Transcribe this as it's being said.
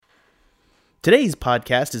Today's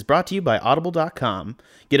podcast is brought to you by Audible.com.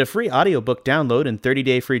 Get a free audiobook download and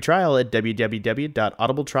 30-day free trial at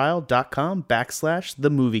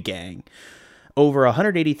www.audibletrial.com/themoviegang. Over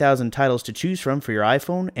 180,000 titles to choose from for your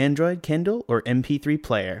iPhone, Android, Kindle, or MP3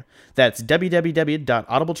 player. That's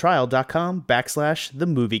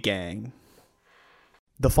www.audibletrial.com/themoviegang.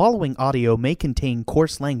 The following audio may contain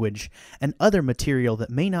coarse language and other material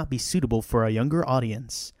that may not be suitable for a younger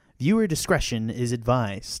audience. Viewer discretion is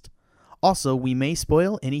advised. Also, we may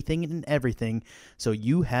spoil anything and everything, so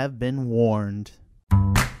you have been warned.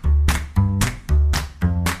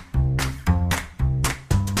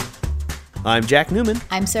 I'm Jack Newman.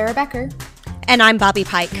 I'm Sarah Becker. And I'm Bobby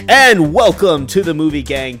Pike. And welcome to the Movie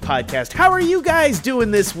Gang podcast. How are you guys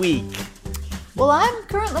doing this week? Well, I'm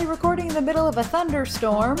currently recording in the middle of a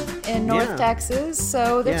thunderstorm in North Texas,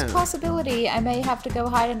 so there's a possibility I may have to go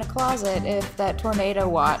hide in a closet if that tornado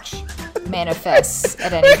watch manifests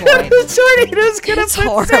at any point. The tornado's gonna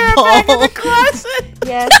put Sarah back in the closet.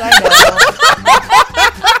 Yes, I know.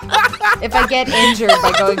 If I get injured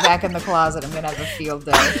by going back in the closet, I'm gonna have a field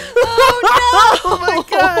day. Oh my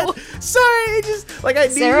god! Sorry, I just I knew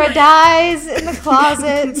Sarah dies in the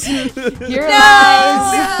closet. Here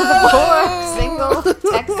lies poor single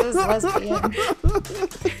Texas lesbian.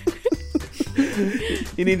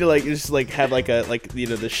 You need to just have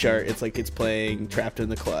the shark. It's it's playing Trapped in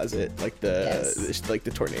the Closet,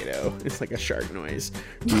 the tornado. It's like a shark noise.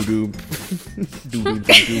 Doo doo doo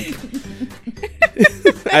doo.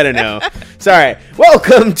 I don't know. Sorry.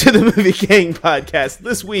 Welcome to the Movie Gang podcast.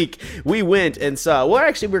 This week we went and saw. Well,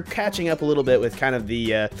 actually, we're catching up a little bit with kind of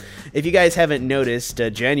the. If you guys haven't noticed,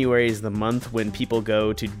 January is the month when people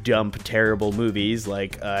go to dump terrible movies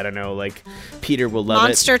I don't know, Peter Will Love It,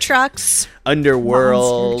 Monster Trucks,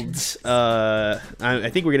 Underworld. I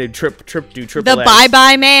think we're gonna do Triple The X. Bye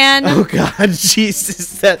Bye Man. Oh God,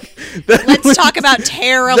 Jesus! Let's talk about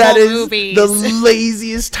terrible movies. The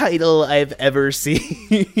laziest title I've ever seen.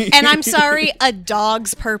 And I'm sorry, A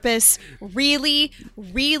Dog's Purpose. Really,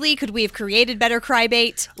 could we have created better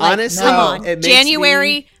crybait? Honestly, come on. it makes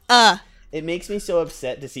January. It makes me so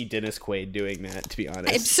upset to see Dennis Quaid doing that, to be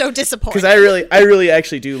honest. I'm so disappointed. Because I really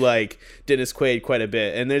actually do like Dennis Quaid quite a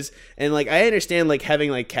bit. And I understand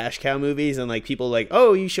having cash cow movies and people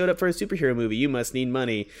oh, you showed up for a superhero movie, you must need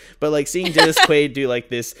money. But seeing Dennis Quaid do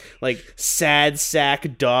this sad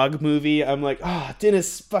sack dog movie, I'm oh,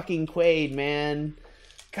 Dennis fucking Quaid, man.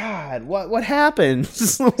 God, what happened?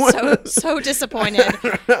 So disappointed.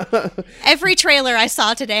 Every trailer I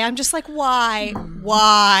saw today, I'm just why?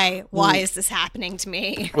 Why is this happening to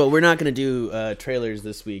me? Well, we're not going to do trailers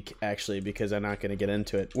this week, actually, because I'm not going to get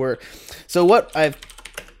into it. So what I've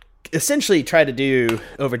essentially tried to do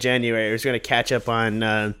over January is going to catch up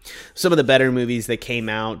on some of the better movies that came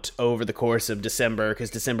out over the course of December, because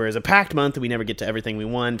December is a packed month and we never get to everything we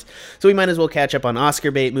want, so we might as well catch up on Oscar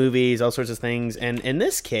bait movies, all sorts of things. And in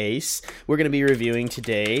this case, we're going to be reviewing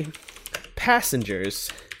today Passengers,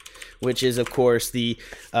 which is of course the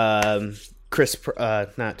Chris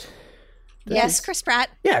Pratt. Yeah, Chris Pratt.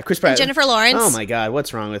 And Jennifer Lawrence. Oh my God,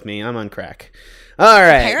 what's wrong with me? I'm on crack. All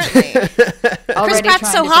right. Apparently. Chris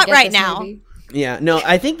Pratt's so hot right now. Movie. Yeah, no,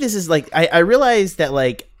 I think this is I realized that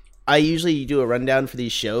I usually do a rundown for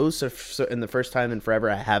these shows, so in the first time in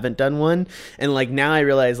forever I haven't done one, and now I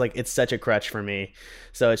realize it's such a crutch for me.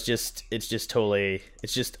 So it's just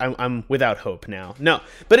I'm without hope now. No,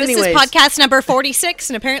 but anyways, this is podcast number 46,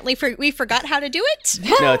 and apparently we forgot how to do it.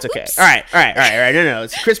 No, it's okay. All right. No,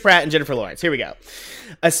 it's Chris Pratt and Jennifer Lawrence. Here we go.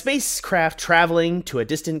 A spacecraft traveling to a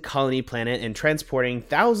distant colony planet and transporting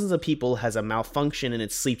thousands of people has a malfunction in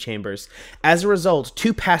its sleep chambers. As a result,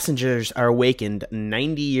 2 passengers are awakened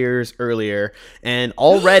 90 years earlier, and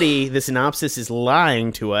already the synopsis is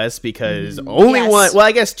lying to us because only one. Well,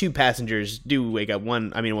 I guess 2 passengers do wake up. One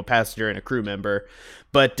passenger and a crew member,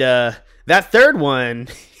 but that third one,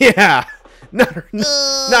 yeah.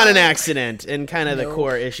 Not an accident, and kind of the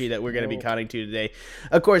core issue that we're going to be cutting to today.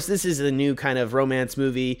 Of course, this is a new kind of romance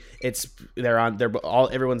movie.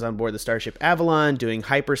 Everyone's on board the Starship Avalon doing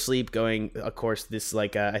hypersleep, going, of course, this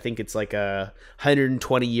I think it's a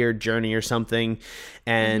 120-year journey or something,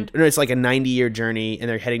 and no, it's a 90-year journey, and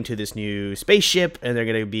they're heading to this new spaceship, and they're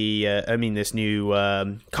going to be this new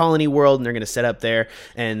colony world, and they're going to set up there,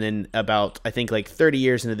 and then about I think 30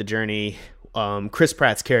 years into the journey, Chris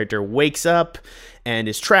Pratt's character wakes up and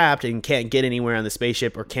is trapped and can't get anywhere on the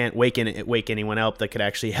spaceship, or can't wake anyone up that could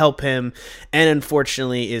actually help him, and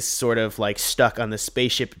unfortunately is sort of stuck on the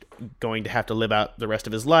spaceship, going to have to live out the rest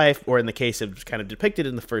of his life, or in the case of kind of depicted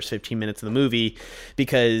in the first 15 minutes of the movie,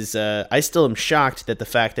 because I still am shocked that the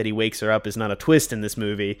fact that he wakes her up is not a twist in this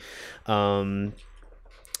movie.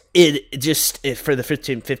 for the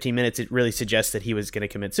 15 minutes, it really suggests that he was going to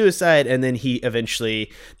commit suicide, and then he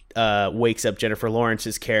eventually wakes up Jennifer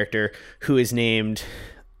Lawrence's character, who is named,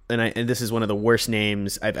 and this is one of the worst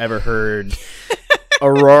names I've ever heard,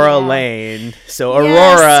 Aurora Lane. So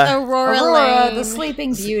Aurora Lane, the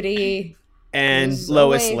Sleeping Beauty. And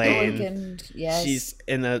Lois Lane. Yes. She's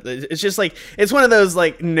in it's just like, it's one of those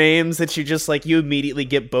like names that you just like, you immediately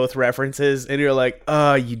get both references and you're like,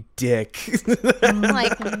 oh, you dick.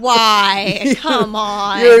 Like, why? Come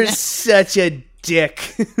on. You're such a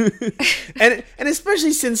dick. and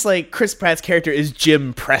especially since like Chris Pratt's character is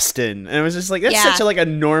Jim Preston, and I was just like, that's such a like a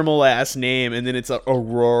normal ass name, and then it's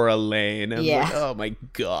Aurora Lane. I'm like, oh my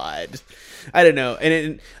god. I don't know,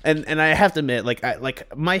 and I have to admit,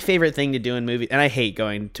 like my favorite thing to do in movies, and I hate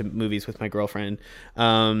going to movies with my girlfriend,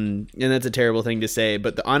 and that's a terrible thing to say,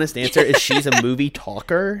 but the honest answer is she's a movie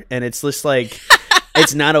talker, and it's just like,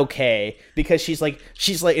 it's not okay, because she's like,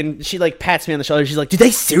 and she like pats me on the shoulder. She's like, did they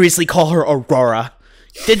seriously call her Aurora?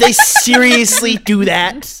 Did they seriously do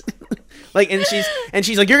that? Like, and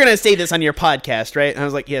she's like, you're gonna say this on your podcast, right? And I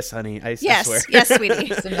was like, yes, honey, I swear. Yes,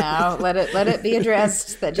 sweetie. So now let it be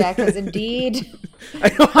addressed that Jack has indeed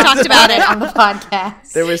talked about it on the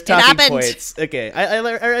podcast. There was talking points. Okay,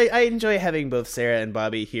 I enjoy having both Sarah and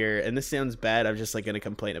Bobby here, and this sounds bad. I'm just like gonna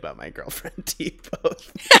complain about my girlfriend to you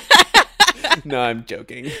both. No, I'm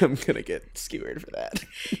joking. I'm gonna get skewered for that.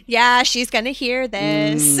 Yeah, she's gonna hear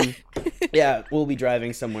this. Yeah, we'll be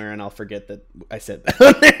driving somewhere and I'll forget that I said that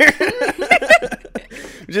on there.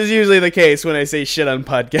 Which is usually the case when I say shit on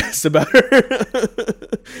podcasts about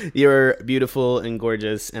her. You're beautiful and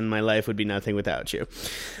gorgeous, and my life would be nothing without you.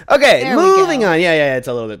 Okay, there moving on. Yeah, it's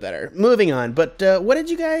a little bit better. Moving on. But what did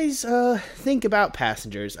you guys think about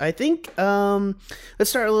Passengers? I think let's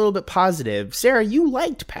start a little bit positive. Sarah, you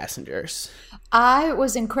liked Passengers. I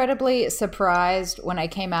was incredibly surprised when I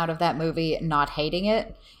came out of that movie not hating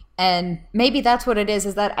it. And maybe that's what it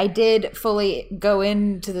is that I did fully go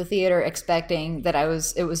into the theater expecting that it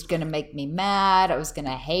was going to make me mad, I was going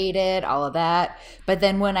to hate it, all of that. But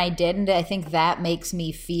then when I didn't, I think that makes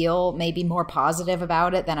me feel maybe more positive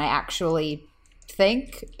about it than I actually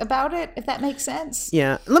think about it, if that makes sense.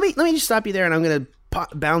 Yeah. Let me just stop you there, and I'm going to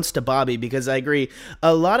bounce to Bobby, because I agree.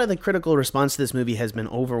 A lot of the critical response to this movie has been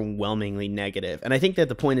overwhelmingly negative, and I think that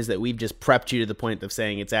the point is that we've just prepped you to the point of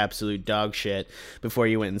saying it's absolute dog shit before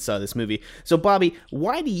you went and saw this movie. So Bobby,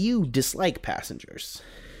 why do you dislike Passengers?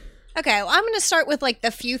 Okay, well, I'm going to start with like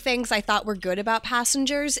the few things I thought were good about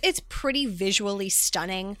Passengers. It's pretty visually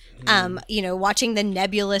stunning. Watching the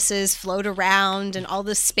nebuluses float around and all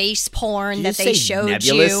the space porn that they showed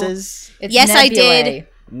nebuluses? You. Yes, nebulae. I did.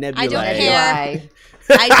 Nebulae. I don't care.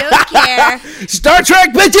 I don't care. Star Trek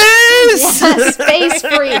bitches! Yeah, space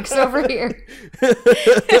freaks over here.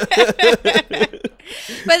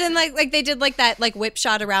 But then like they did like that like whip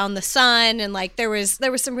shot around the sun, and like there was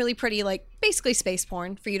some really pretty like basically space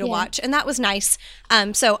porn for you to watch, and that was nice.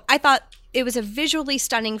 So I thought it was a visually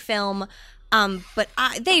stunning film. But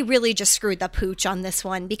they really just screwed the pooch on this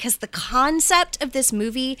one, because the concept of this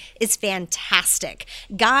movie is fantastic.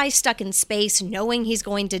 Guy stuck in space, knowing he's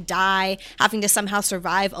going to die, having to somehow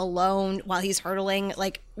survive alone while he's hurtling,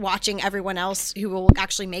 like watching everyone else who will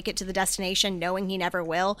actually make it to the destination, knowing he never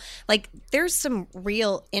will. Like, there's some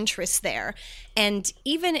real interest there. And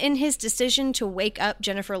even in his decision to wake up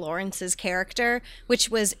Jennifer Lawrence's character, which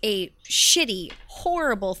was a shitty,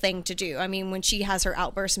 horrible thing to do. I mean, when she has her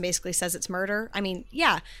outburst and basically says it's murder, I mean,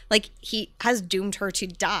 yeah, like he has doomed her to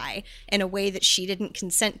die in a way that she didn't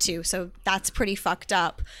consent to. So that's pretty fucked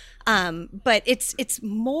up. But it's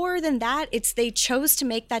more than that. It's they chose to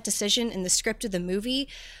make that decision in the script of the movie,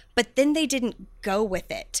 but then they didn't go with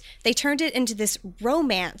it. They turned it into this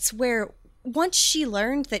romance where once she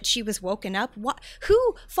learned that she was woken up,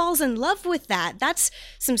 who falls in love with that? That's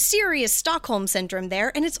some serious Stockholm syndrome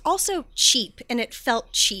there. And it's also cheap, and it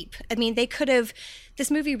felt cheap. I mean, this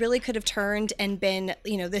movie really could have turned and been,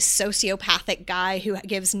 this sociopathic guy who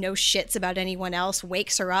gives no shits about anyone else,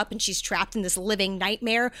 wakes her up, and she's trapped in this living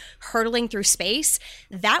nightmare, hurtling through space.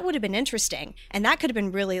 That would have been interesting, and that could have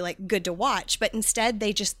been really like good to watch. But instead,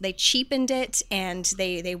 they cheapened it, and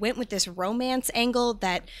they went with this romance angle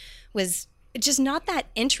that was just not that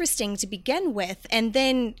interesting to begin with. And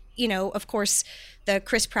then, of course, the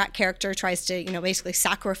Chris Pratt character tries to, basically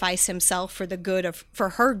sacrifice himself for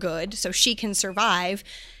her good, so she can survive.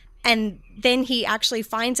 And then he actually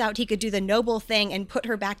finds out he could do the noble thing and put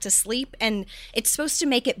her back to sleep. And it's supposed to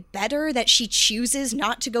make it better that she chooses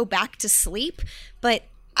not to go back to sleep. But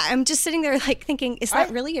I'm just sitting there like thinking, is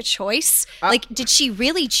that really a choice? Like, did she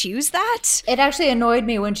really choose that? It actually annoyed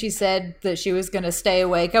me when she said that she was going to stay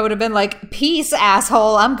awake. I would have been like, peace,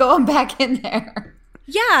 asshole. I'm going back in there.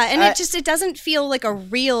 Yeah, and it doesn't feel like a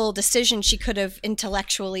real decision she could have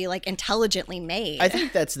intellectually, like, intelligently made. I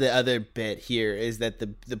think that's the other bit here, is that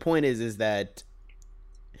the point is that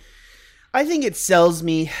I think it sells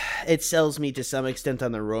me to some extent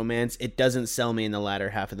on the romance. It doesn't sell me in the latter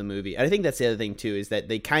half of the movie. I think that's the other thing too, is that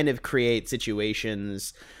they kind of create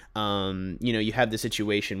situations. You have the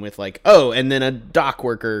situation with like, oh, and then a dock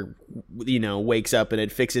worker, wakes up and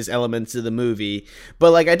it fixes elements of the movie.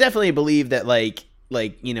 But like, I definitely believe that like,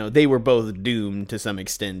 they were both doomed to some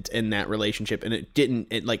extent in that relationship, and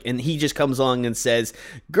and he just comes along and says,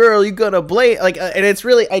 girl, you gonna blame, and it's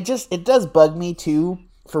really, it does bug me too,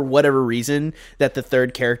 for whatever reason, that the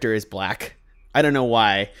third character is black. I don't know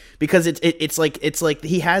why, because it's like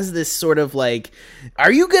he has this sort of like,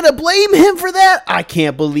 are you gonna blame him for that? I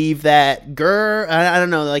can't believe that, girl. I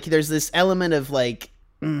don't know, like there's this element of like,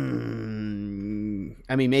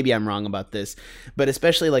 I mean, maybe I'm wrong about this, but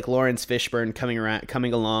especially like Lawrence Fishburne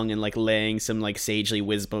coming along and like laying some like sagely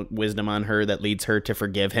wisdom on her that leads her to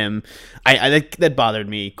forgive him. That bothered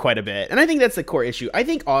me quite a bit, and I think that's the core issue. I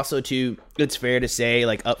think also too, it's fair to say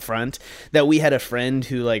like up front that we had a friend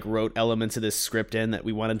who like wrote elements of this script in that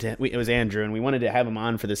it was Andrew, and we wanted to have him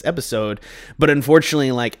on for this episode, but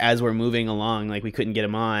unfortunately, like as we're moving along, like we couldn't get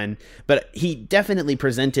him on. But he definitely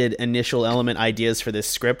presented initial element ideas for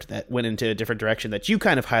this script that went into a different direction that you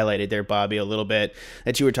kind of highlighted there, Bobby, a little bit,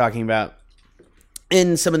 that you were talking about.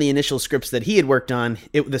 In some of the initial scripts that he had worked on,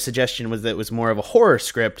 the suggestion was that it was more of a horror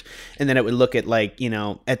script, and then it would look at like,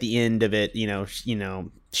 at the end of it,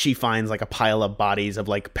 she finds like a pile of bodies of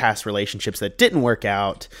like past relationships that didn't work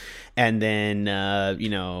out, and then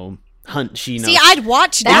See, I'd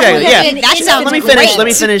watch that. Exactly, yeah. That sounds Let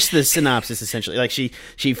me finish the synopsis. Essentially, like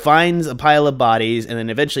she finds a pile of bodies and then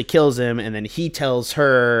eventually kills him, and then he tells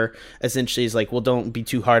her, essentially, he's like, well, don't be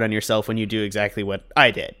too hard on yourself when you do exactly what I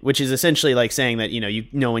did, which is essentially like saying that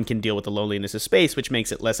no one can deal with the loneliness of space, which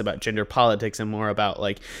makes it less about gender politics and more about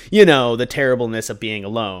like the terribleness of being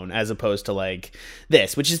alone, as opposed to like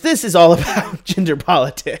this is all about gender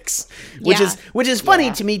politics, which is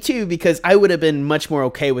funny to me too, because I would have been much more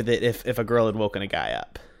okay with it if a girl had woken a guy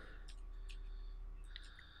up.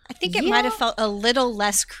 I think it might have felt a little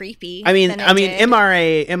less creepy. I mean,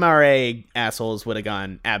 MRA assholes would have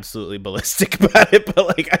gone absolutely ballistic about it,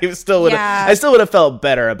 but like I still would have felt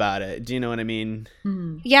better about it. Do you know what I mean?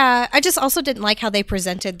 Yeah, I just also didn't like how they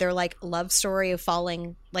presented their like love story of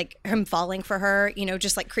falling, like him falling for her,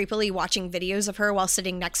 just like creepily watching videos of her while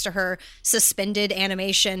sitting next to her suspended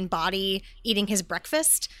animation body eating his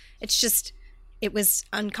breakfast. It was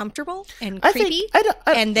uncomfortable and creepy.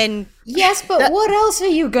 And then yes, but what else are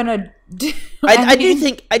you gonna do? I do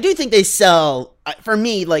think they sell. For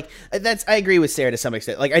me, like I agree with Sarah to some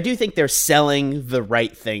extent. Like I do think they're selling the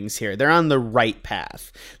right things here. They're on the right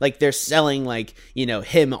path. Like they're selling like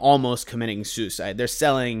him almost committing suicide. They're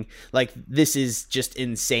selling like this is just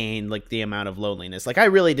insane. Like the amount of loneliness. Like I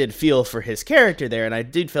really did feel for his character there, and I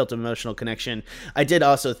did felt emotional connection. I did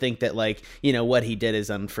also think that like what he did is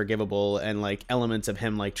unforgivable, and like elements of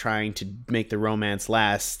him like trying to make the romance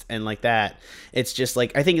last and like that. It's just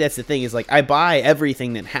like I think that's the thing is like I buy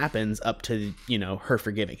everything that happens up to her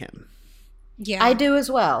forgiving him. Yeah, I do as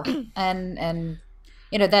well. And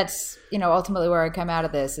that's ultimately where I come out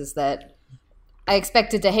of this is that I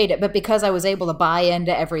expected to hate it, but because I was able to buy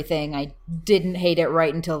into everything, I didn't hate it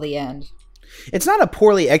right until the end. It's not a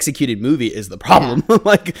poorly executed movie is the problem.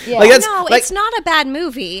 It's not a bad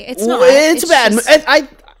movie. It's not. It's bad.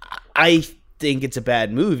 I think it's a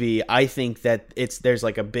bad movie. I think that there's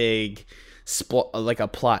like a big like a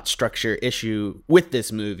plot structure issue with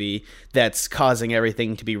this movie that's causing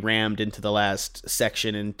everything to be rammed into the last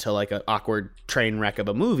section into like an awkward train wreck of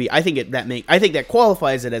a movie. I think that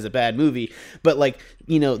qualifies it as a bad movie, but like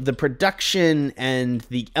the production and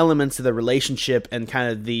the elements of the relationship and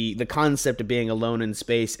kind of the concept of being alone in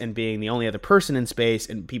space and being the only other person in space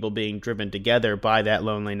and people being driven together by that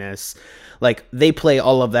loneliness, like they play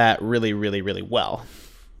all of that really, really, really well.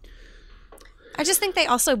 I just think they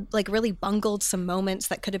also like really bungled some moments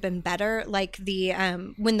that could have been better, like the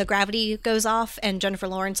when the gravity goes off and Jennifer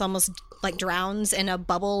Lawrence almost like drowns in a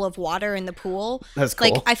bubble of water in the pool. That's cool.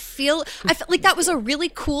 Like I felt like that was a really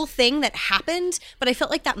cool thing that happened, but I felt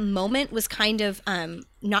like that moment was kind of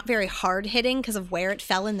not very hard hitting because of where it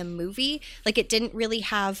fell in the movie. Like it didn't really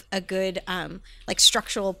have a good like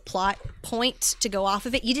structural plot point to go off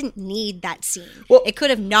of it. You didn't need that scene. Well, it could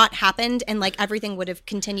have not happened and like everything would have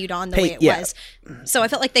continued on the way it was. So I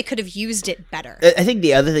felt like they could have used it better. I think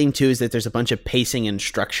the other thing too is that there's a bunch of pacing and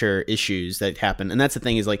structure issues that happen, and that's the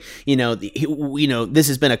thing is like this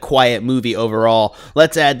has been a quiet movie overall.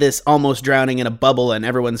 Let's add this almost drowning in a bubble and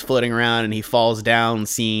everyone's floating around and he falls down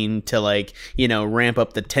scene to like ramp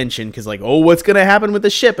up the tension because like, oh, what's gonna happen with the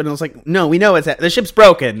ship? And I was like, no, we know the ship's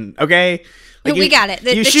broken, okay? Like we got it.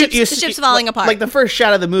 The ship's falling apart. Like the first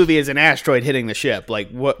shot of the movie is an asteroid hitting the ship.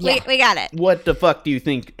 Like what? We got it. What the fuck do you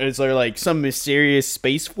think? Is there like some mysterious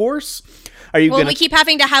space force? We keep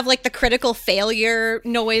having to have like the critical failure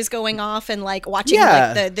noise going off and like watching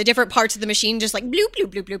like the different parts of the machine just like bloop bloop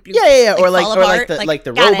bloop bloop bloop. Yeah. Like, or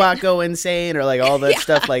the robot go insane or like all that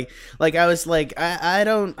stuff. Like I was like, I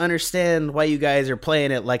don't understand why you guys are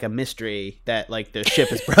playing it like a mystery that like the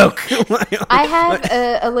ship is broke. I have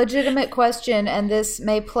a legitimate question, and this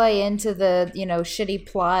may play into the shitty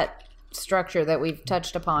plot structure that we've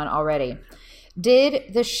touched upon already.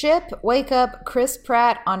 Did the ship wake up Chris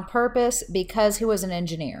Pratt on purpose because he was an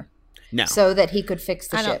engineer? No. So that he could fix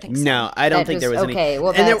the ship? I don't think so. No, I don't think there was any. Okay,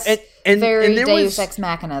 well, that's very Deus Ex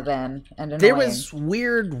Machina then, and annoying. There was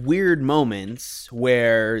weird moments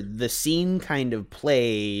where the scene kind of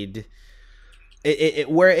played,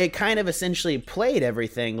 where it kind of essentially played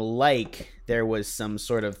everything like there was some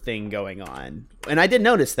sort of thing going on. And I did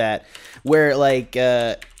notice that, where like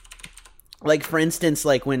for instance,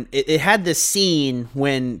 like when it had this scene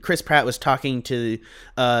when Chris Pratt was talking to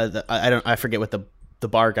I forget what the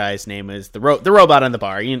bar guy's name is, the robot on the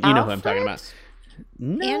bar. You know who I'm talking about.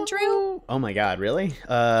 No. Andrew? Oh my God, really?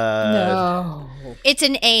 No. It's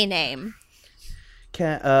an A name.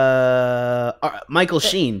 Michael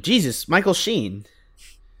Sheen. Jesus, Michael Sheen.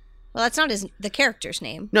 Well, that's not the character's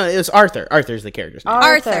name. No, it was Arthur. Arthur's the character's name.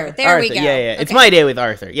 Arthur. There we go. Yeah. Okay. It's My Day with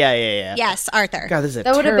Arthur. Yeah. Yes, Arthur. God, this is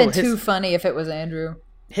that would have been too funny if it was Andrew.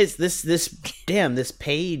 This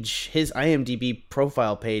page, his IMDb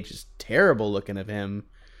profile page is terrible looking of him.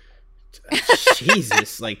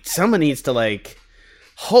 Jesus, like someone needs to like,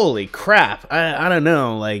 holy crap. I don't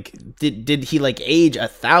know. Like, did he like age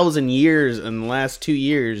 1,000 years in the last 2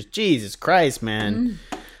 years? Jesus Christ, man.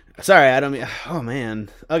 Sorry, I don't mean. Oh man.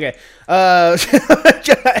 Okay. I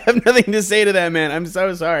have nothing to say to that, man. I'm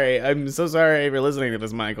so sorry. I'm so sorry for listening to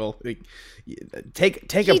this, Michael. Take a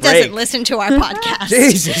break. He doesn't listen to our podcast.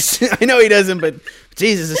 Jesus, I know he doesn't, but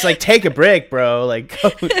Jesus, it's like take a break, bro. Like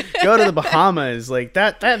go to the Bahamas. Like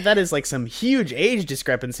that is like some huge age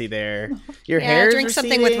discrepancy there. Your hair. Drink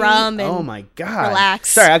something with rum. And oh my God. Relax.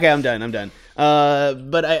 Sorry. Okay, I'm done.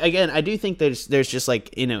 But I do think there's just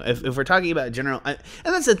like, if we're talking about general, and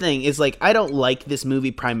that's the thing is like, I don't like this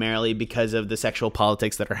movie primarily because of the sexual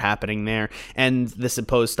politics that are happening there and the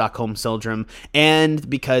supposed Stockholm syndrome, and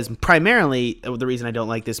because primarily the reason I don't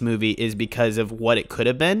like this movie is because of what it could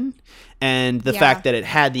have been and the fact that it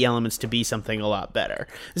had the elements to be something a lot better.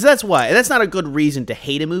 So that's why. That's not a good reason to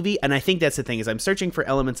hate a movie, and I think that's the thing is I'm searching for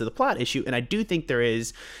elements of the plot issue, and I do think there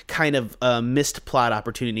is kind of missed plot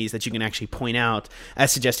opportunities that you can actually point out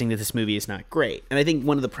as suggesting that this movie is not great. And I think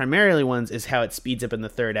one of the primarily ones is how it speeds up in the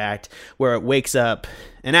third act, where it wakes up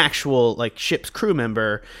an actual like ship's crew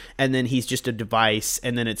member, and then he's just a device,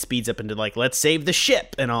 and then it speeds up into like, let's save the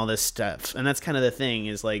ship and all this stuff. And that's kind of the thing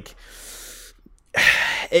is like,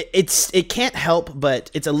 it can't help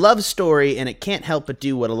but it's a love story, and it can't help but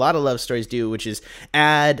do what a lot of love stories do, which is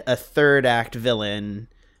add a third act villain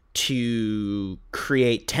to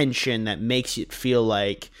create tension that makes it feel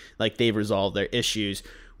like they've resolved their issues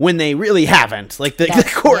when they really haven't. Like the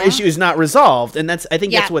core issue is not resolved, and that's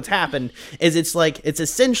what's happened. Is it's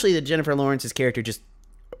essentially that Jennifer Lawrence's character just,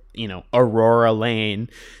 Aurora Lane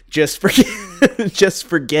just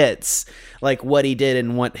forgets like what he did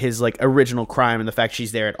and what his like original crime and the fact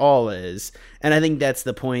she's there at all is. And I think that's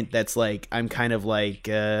the point. That's like, I'm kind of like,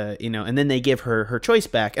 and then they give her choice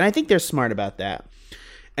back. And I think they're smart about that.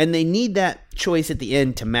 And they need that choice at the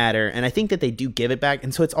end to matter. And I think that they do give it back.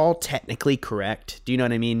 And so it's all technically correct. Do you know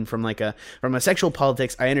what I mean? From a sexual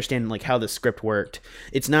politics, I understand like how the script worked.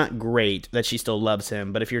 It's not great that she still loves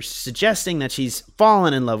him. But if you're suggesting that she's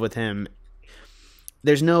fallen in love with him,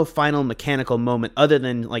 there's no final mechanical moment other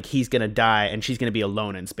than like he's going to die and she's going to be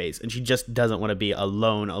alone in space. And she just doesn't want to be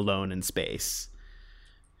alone in space.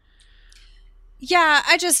 Yeah,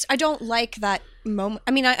 I don't like that moment.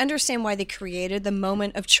 I mean, I understand why they created the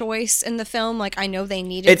moment of choice in the film. Like, I know they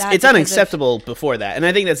needed that. It's unacceptable before that, and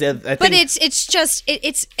I think that's the other. But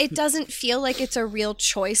it doesn't feel like it's a real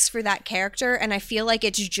choice for that character, and I feel like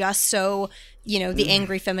it's just so the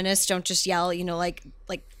angry feminists don't just yell, like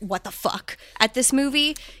what the fuck at this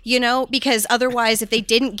movie, because otherwise if they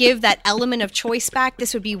didn't give that element of choice back,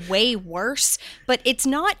 this would be way worse. But it's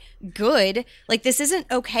not good. Like, this isn't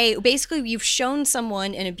okay. Basically, you've shown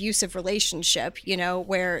someone an abusive relationship,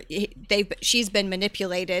 where she's been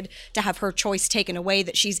manipulated to have her choice taken away,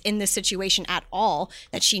 that she's in this situation at all,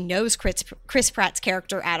 that she knows Chris Pratt's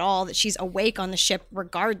character at all, that she's awake on the ship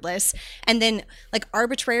regardless, and then like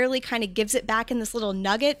arbitrarily kind of gives it back in this little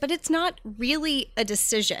nugget, but it's not really a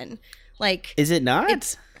decision. Like, is it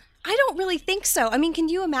not? I don't really think so. I mean, can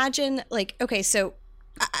you imagine, like, okay, so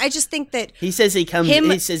I just think that he says he'd come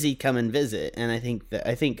and visit, and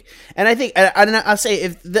I'll say,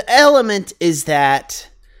 if the element is that,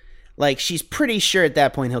 like, she's pretty sure at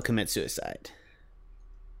that point he'll commit suicide.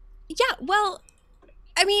 Yeah, well,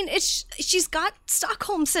 I mean, she's got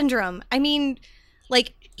Stockholm syndrome. I mean,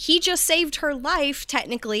 like, he just saved her life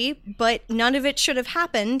technically, but none of it should have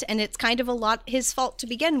happened, and it's kind of a lot his fault to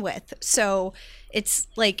begin with. So it's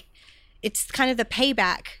like, it's kind of the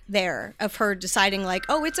payback there of her deciding, like,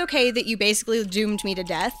 oh, it's okay that you basically doomed me to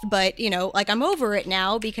death, but like, I'm over it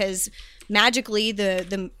now because magically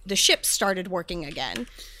the ship started working again.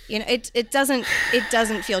 It doesn't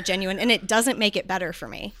feel genuine, and it doesn't make it better for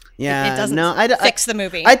me. Yeah, it doesn't fix the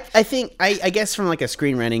movie. I think I guess from like a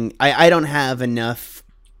screenwriting, I don't have enough.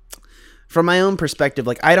 From my own perspective,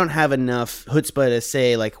 like, I don't have enough chutzpah to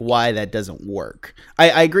say, like, why that doesn't work.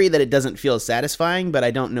 I agree that it doesn't feel satisfying, but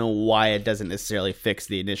I don't know why it doesn't necessarily fix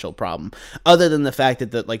the initial problem. Other than the fact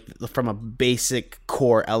that, like, from a basic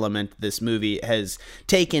core element, this movie has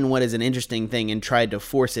taken what is an interesting thing and tried to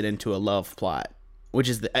force it into a love plot. Which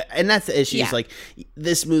is and that's the issue. Is like,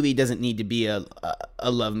 this movie doesn't need to be a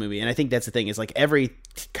love movie, and I think that's the thing. Is like, every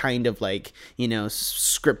kind of, like,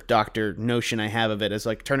 script doctor notion I have of it is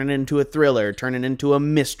like, turn it into a thriller, turn it into a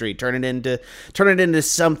mystery, turn it into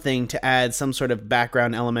something to add some sort of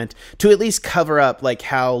background element to at least cover up, like,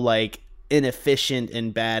 how, like, inefficient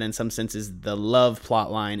and bad in some senses the love plot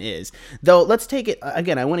line is. Though, let's take it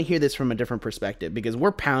again, I want to hear this from a different perspective, because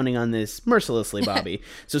we're pounding on this mercilessly, Bobby.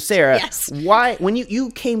 So Sarah, yes. Why, when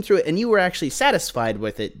you came through it and you were actually satisfied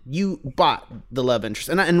with it, you bought the love interest,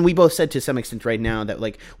 and we both said to some extent right now that,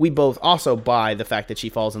 like, we both also buy the fact that she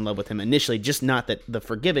falls in love with him initially, just not that the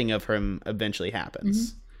forgiving of him eventually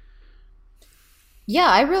happens. Mm-hmm. Yeah,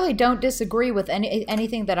 I really don't disagree with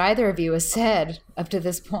anything that either of you has said up to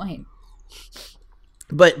this point.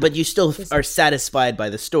 But you still are satisfied by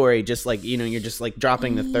the story, just like, you're just like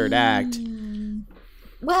dropping the third act.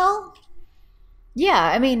 Well, yeah,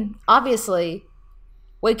 I mean, obviously,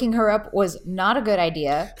 waking her up was not a good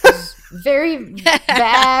idea. It was very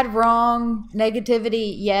bad, wrong,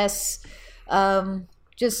 negativity, yes.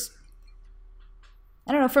 Just,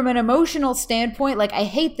 I don't know, from an emotional standpoint, like, I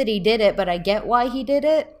hate that he did it, but I get why he did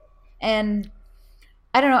it. And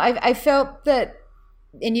I don't know, I felt that,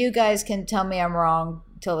 and you guys can tell me I'm wrong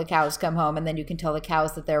till the cows come home, and then you can tell the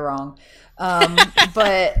cows that they're wrong. But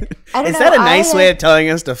I don't know. Is that a nice way of telling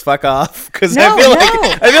us to fuck off? Because no,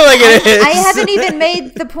 I feel like it is. I haven't even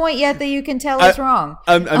made the point yet that you can tell us wrong.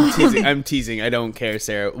 I'm teasing. I'm teasing. I don't care,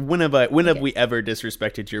 Sarah. When have we ever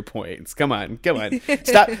disrespected your points? Come on.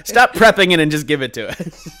 Stop prepping it and just give it to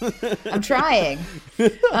us. I'm trying.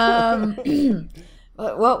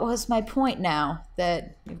 What was my point now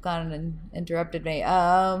that you've gone and interrupted me?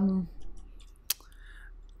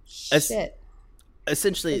 Shit.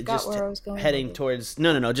 Essentially, just heading towards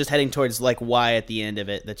just heading towards, like, why at the end of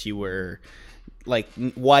it that you were, like,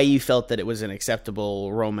 why you felt that it was an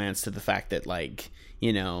acceptable romance, to the fact that, like,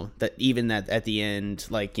 that even that at the end,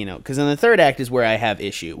 like, because in the third act is where I have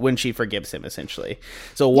issue, when she forgives him, essentially.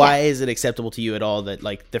 So why is it acceptable to you at all that,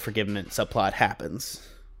 like, the forgiveness subplot happens?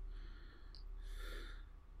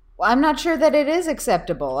 I'm not sure that it is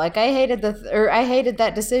acceptable. Like, I hated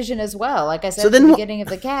that decision as well. Like I said at the beginning of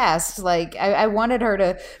the cast, like, I wanted her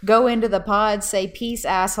to go into the pod, say, "Peace,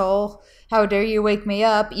 asshole. How dare you wake me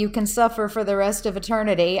up? You can suffer for the rest of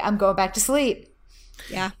eternity. I'm going back to sleep."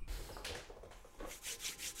 Yeah.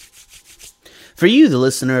 For you, the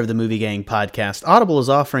listener of the Movie Gang podcast, Audible is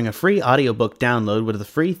offering a free audiobook download with a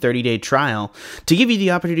free 30-day trial to give you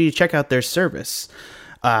the opportunity to check out their service.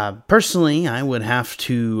 Personally, I would have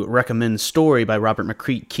to recommend Story by Robert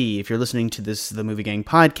McCreek-Key. If you're listening to the Movie Gang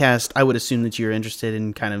podcast, I would assume that you're interested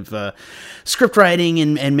in kind of script writing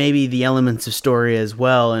and maybe the elements of story as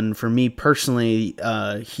well. And for me personally,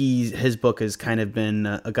 his book has kind of been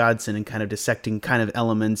a godsend in kind of dissecting kind of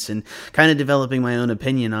elements and kind of developing my own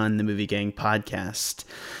opinion on the Movie Gang podcast.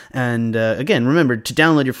 And again, remember to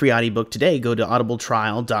download your free audiobook today, go to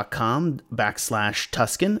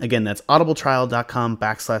audibletrial.com/Tuscan. Again, that's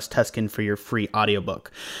audibletrial.com/Tuscan for your free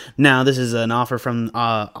audiobook. Now, this is an offer from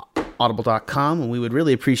audible.com, and we would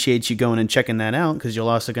really appreciate you going and checking that out, because you're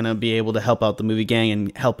also going to be able to help out the movie gang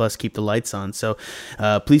and help us keep the lights on. So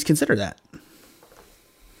please consider that.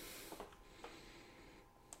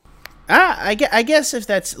 I guess if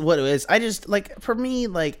that's what it is, I just, like, for me,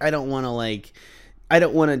 like, I don't want to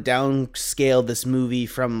downscale this movie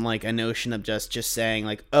from, like, a notion of just saying,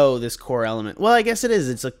 like, oh, this core element. Well, I guess it is.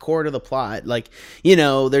 It's a core to the plot. Like, you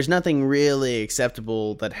know, there's nothing really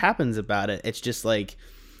acceptable that happens about it. It's just, like,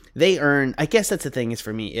 I guess that's the thing is,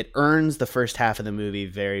 for me, it earns the first half of the movie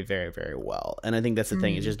very, very, very well. And I think that's the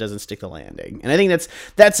thing. It just doesn't stick the landing. And I think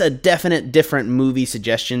that's a definite different movie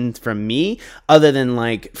suggestion from me, other than,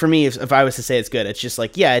 like, for me, if I was to say it's good, it's just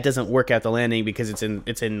like, yeah, it doesn't work out the landing because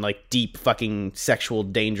it's in like deep fucking sexual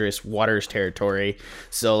dangerous waters territory.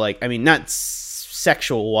 So, like, I mean, not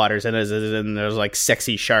sexual waters, and as in there's like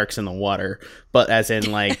sexy sharks in the water, but as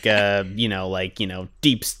in like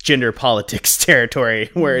deep gender politics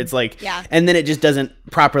territory where it's like, yeah. And then it just doesn't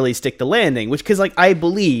properly stick the landing, which, because, like, I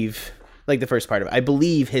believe, like, the first part of it, I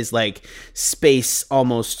believe his, like, space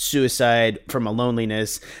almost suicide from a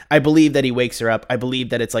loneliness. I believe that he wakes her up. I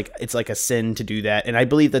believe that it's like a sin to do that, and I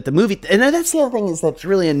believe that the movie, and that's the other thing that's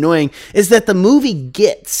really annoying, is that the movie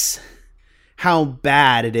gets how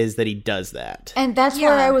bad it is that he does that. And that's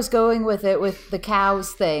where I was going with it, with the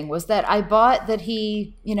cows thing, was that I bought that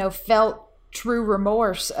he, you know, felt true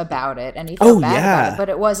remorse about it, and he felt bad about it, but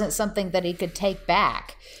it wasn't something that he could take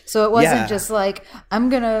back. So it wasn't just like, I'm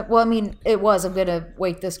going to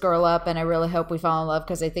wake this girl up and I really hope we fall in love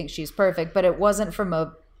because I think she's perfect. But it wasn't from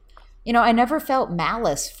I never felt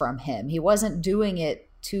malice from him. He wasn't doing it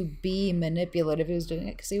to be manipulative. He was doing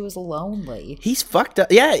it because he was lonely. He's fucked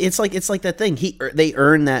up. Yeah, it's like that thing. They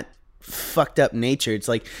earn that fucked up nature. It's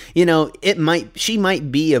like, you know, she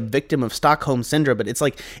might be a victim of Stockholm syndrome, but it's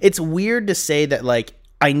like, it's weird to say that, like,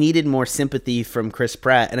 I needed more sympathy from Chris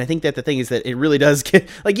Pratt. And I think that the thing is that it really does get,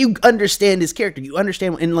 like, you understand his character. You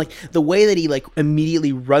understand, and, like, the way that he, like,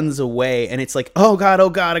 immediately runs away, and it's like, oh God,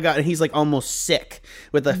 oh God, oh God. And he's, like, almost sick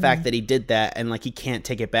with the fact that he did that, and, like, he can't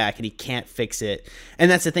take it back and he can't fix it.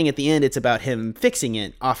 And that's the thing, at the end, it's about him fixing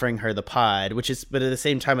it, offering her the pod, but at the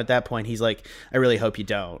same time, at that point, he's like, I really hope you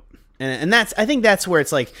don't. And I think that's where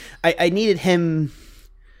it's like, I needed him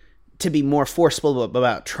to be more forceful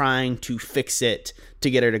about trying to fix it to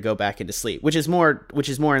get her to go back into sleep, which is more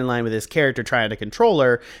in line with his character trying to control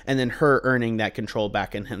her, and then her earning that control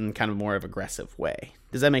back in him kind of more of aggressive way.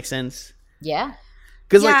 Does that make sense? Yeah.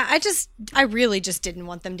 Yeah, I really just didn't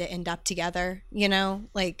want them to end up together, you know?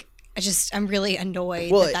 Like, I'm really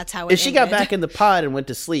annoyed that that's how it ended. If she got back in the pod and went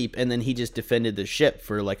to sleep, and then he just defended the ship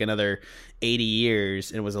for, like, another 80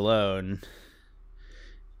 years and was alone,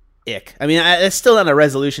 ick. I mean, it's still not a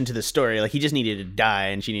resolution to the story. Like, he just needed to die,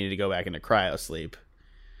 and she needed to go back into cryo sleep.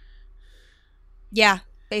 Yeah,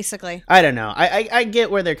 basically. I don't know. I get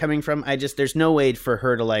where they're coming from. There's no way for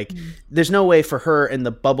her to, like, there's no way for her in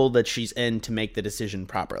the bubble that she's in to make the decision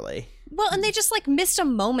properly. Well, and they just, like, missed a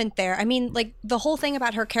moment there. I mean, like, the whole thing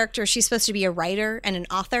about her character, she's supposed to be a writer and an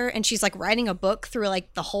author, and she's, like, writing a book through,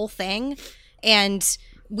 like, the whole thing. And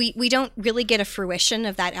we don't really get a fruition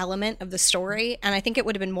of that element of the story. And I think it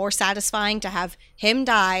would have been more satisfying to have him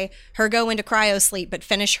die, her go into cryo sleep, but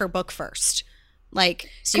finish her book first. Like,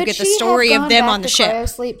 so you get the story of them on the ship. Cryo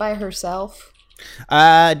sleep by herself?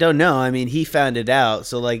 I don't know. I mean, he found it out,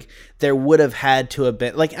 so, like, there would have had to have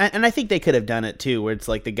been, like, and I think they could have done it too, where it's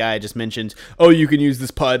like the guy just mentions, oh, you can use this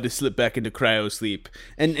pod to slip back into cryo sleep,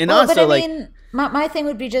 and also, but I mean, my thing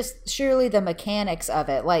would be just surely the mechanics of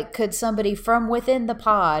it. Like, could somebody from within the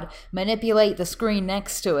pod manipulate the screen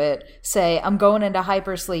next to it, say, I'm going into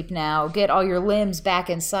hypersleep now, get all your limbs back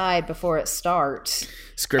inside before it starts?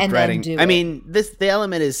 Script writing. I mean, the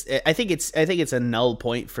element is, I think it's a null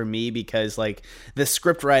point for me, because, like, the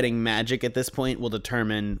script writing magic at this point will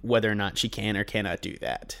determine whether or not she can or cannot do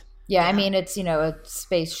that. Yeah, I mean, it's, you know, a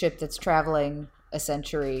spaceship that's traveling a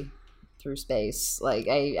century through space. Like,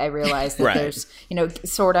 I realize that there's, you know,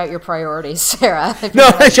 sort out your priorities, Sarah. If you're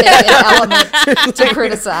an element to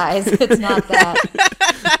criticize, it's not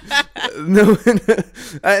that. No, and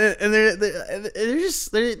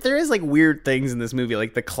there is like weird things in this movie,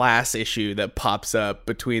 like the class issue that pops up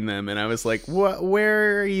between them, and I was like, what?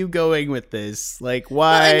 Where are you going with this? Like,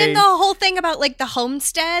 why? Well, and then the whole thing about like the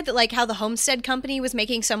homestead, like how the homestead company was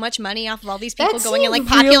making so much money off of all these people going and like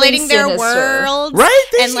populating their worlds, right?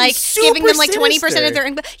 And like giving them like 20% of their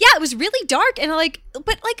income. Yeah, it was really dark, and like,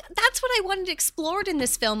 but like that's what I wanted explored in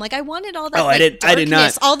this film. Like I wanted all that. Oh, like, I did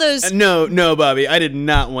not. All those. No, Bobby, I did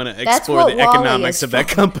not want to explore the economics of that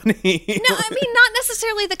company. No, I mean not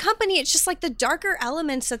necessarily the company. It's just like the darker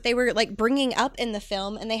elements that they were like bringing up in the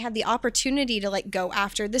film, and they had the opportunity to like go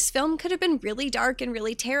after. This film could have been really dark and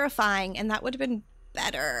really terrifying, and that would have been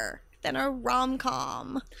better than a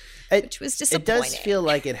rom-com, which was disappointing. It does feel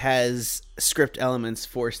like it has script elements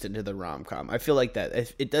forced into the rom-com. I feel like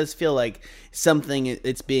that. It does feel like something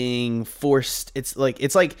it's being forced. It's like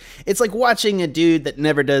watching a dude that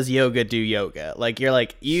never does yoga do yoga. Like you're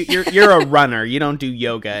a runner, you don't do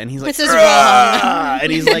yoga, and he's like, this is wrong.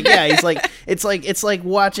 And he's like, yeah, he's like, it's like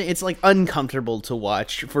watching. It's like uncomfortable to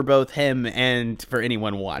watch for both him and for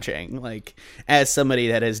anyone watching. Like as somebody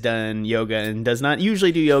that has done yoga and does not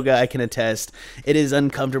usually do yoga, I can attest it is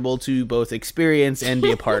uncomfortable to both experience and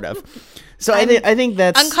be a part of. So I think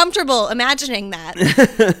that's uncomfortable imagining that.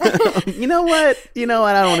 You know what? I don't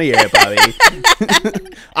want to hear it, Bobby.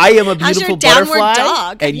 I am a beautiful butterfly,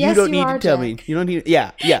 dog? And you don't need to tell me. You don't need.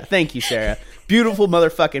 Yeah. Thank you, Sarah. Beautiful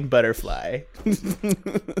motherfucking butterfly.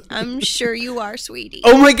 I'm sure you are, sweetie.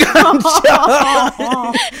 Oh my God,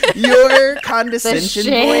 your condescension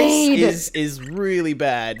voice is really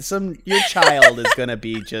bad. Your child is gonna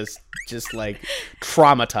be just like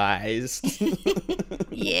traumatized.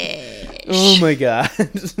 Yeah. Oh my God.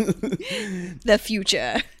 The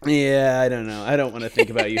future. Yeah, I don't know. I don't want to think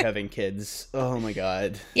about you having kids. Oh my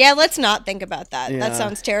God. Yeah, let's not think about that. Yeah. That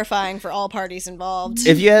sounds terrifying for all parties involved.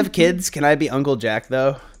 If you have kids, can I be Uncle Jack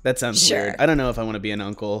though? That sounds sure. weird. I don't know if I want to be an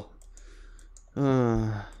uncle.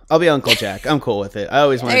 I'll be Uncle Jack. I'm cool with it. I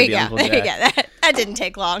always wanted to be Uncle Jack. There you go. That didn't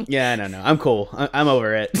take long. Yeah, no. I'm cool. I'm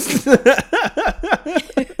over it.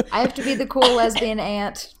 I have to be the cool lesbian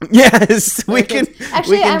aunt. Yes, we can.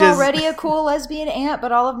 Actually, I'm already a cool lesbian aunt,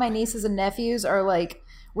 but all of my nieces and nephews are like,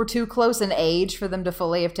 we're too close in age for them to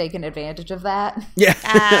fully have taken advantage of that. Yeah,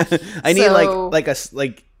 I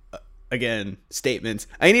need again, statements.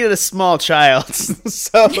 I needed a small child,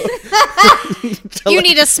 so you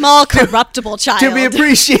need a small corruptible child to be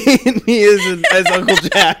appreciating me as Uncle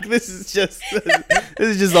Jack. This is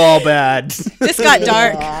just all bad. This got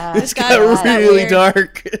dark. Yeah. This got really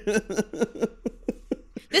dark.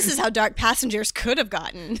 This is how dark Passengers could have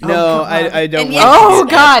gotten. No, I don't. Oh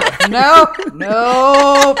God,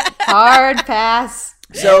 no, hard pass.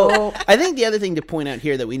 So I think the other thing to point out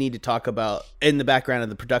here that we need to talk about in the background of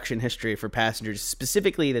the production history for Passengers,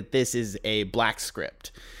 specifically that this is a black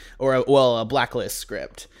script, or a blacklist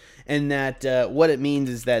script. And that what it means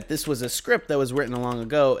is that this was a script that was written long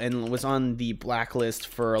ago and was on the blacklist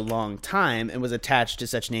for a long time and was attached to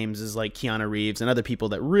such names as like Keanu Reeves and other people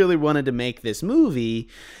that really wanted to make this movie.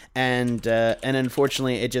 And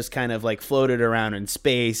unfortunately, it just kind of like floated around in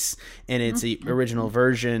space, and its original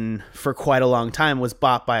version for quite a long time was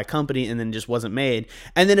bought by a company and then just wasn't made,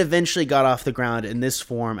 and then eventually got off the ground in this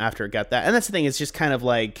form after it got that. And that's the thing; it's just kind of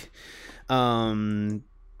like,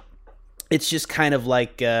 it's just kind of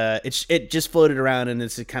like it just floated around in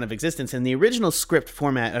its kind of existence. And the original script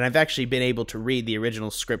format, and I've actually been able to read the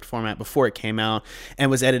original script format before it came out and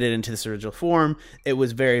was edited into this original form. It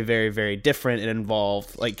was very, very, very different. It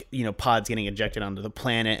involved pods getting ejected onto the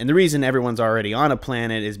planet, and the reason everyone's already on a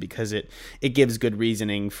planet is because it gives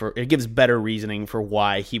better reasoning for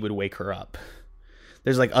why he would wake her up.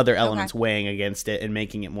 There's like other elements weighing against it and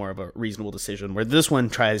making it more of a reasonable decision, where this one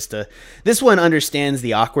understands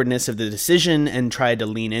the awkwardness of the decision and tried to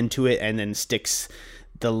lean into it, and then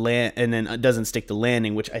doesn't stick the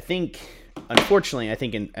landing, which I think, unfortunately,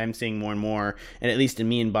 I'm seeing more and more, and at least in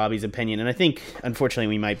me and Bobby's opinion, and I think unfortunately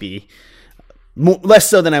we might be less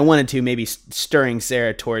so than I wanted to, maybe stirring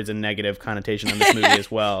Sarah towards a negative connotation on this movie as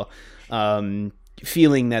well.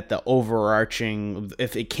 Feeling that the overarching,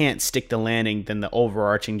 if it can't stick the landing, then the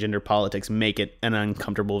overarching gender politics make it an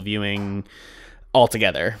uncomfortable viewing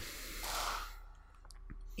altogether.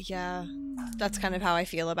 Yeah, that's kind of how I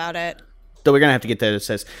feel about it. Though we're going to have to get that, it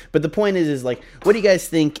says. But the point is like, what do you guys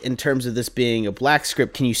think in terms of this being a black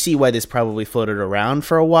script? Can you see why this probably floated around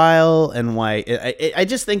for a while, and why I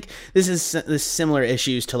just think this similar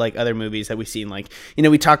issues to like other movies that we've seen. Like, you know,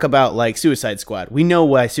 we talk about like Suicide Squad. We know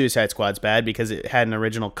why Suicide Squad's bad, because it had an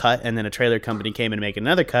original cut, and then a trailer company came in to make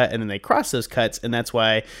another cut, and then they crossed those cuts, and that's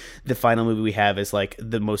why the final movie we have is like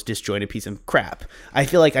the most disjointed piece of crap. I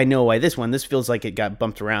feel like I know why this feels like it got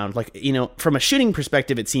bumped around. Like, you know, from a shooting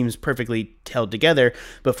perspective, it seems perfectly held together,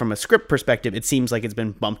 but from a script perspective, it seems like it's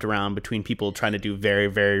been bumped around between people trying to do very,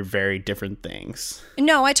 very, very different things.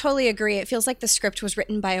 No, I totally agree. It feels like the script was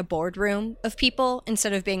written by a boardroom of people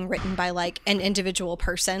instead of being written by like an individual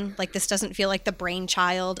person. Like, this doesn't feel like the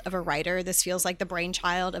brainchild of a writer. This feels like the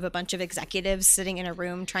brainchild of a bunch of executives sitting in a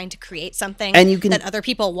room trying to create something that other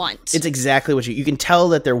people want. It's exactly what you can tell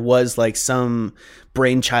that there was like some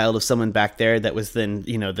brainchild of someone back there that was then,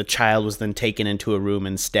 you know, the child was then taken into a room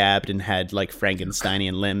and stabbed and had like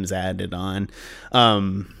Frankensteinian limbs added on.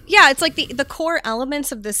 Yeah, it's like the core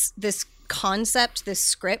elements of this concept, this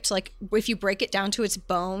script, like if you break it down to its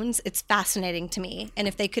bones, it's fascinating to me. And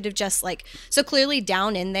if they could have just like, so clearly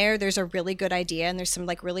down in there's a really good idea, and there's some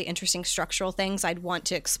like really interesting structural things I'd want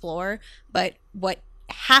to explore, but what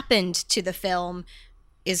happened to the film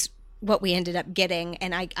is what we ended up getting,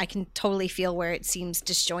 and I can totally feel where it seems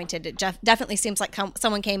disjointed. It definitely seems like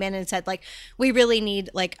someone came in and said like, we really need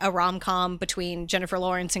like a rom-com between Jennifer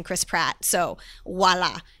Lawrence and Chris Pratt, so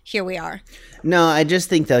voila, here we are. No, I just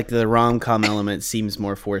think that like, the rom-com element seems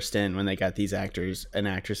more forced in when they got these actors and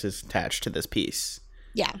actresses attached to this piece.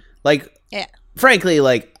 Yeah. Like, yeah. Frankly,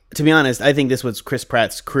 like, to be honest, I think this is what Chris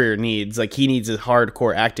Pratt's career needs. Like, he needs a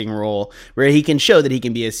hardcore acting role where he can show that he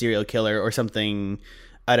can be a serial killer or something,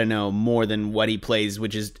 I don't know, more than what he plays,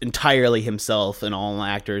 which is entirely himself and all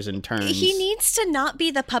actors in turns. He needs to not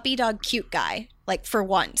be the puppy dog cute guy, like, for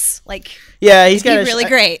once. Like, yeah, he's got really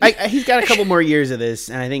great. He's got a couple more years of this,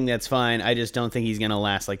 and I think that's fine. I just don't think he's going to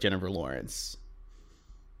last like Jennifer Lawrence.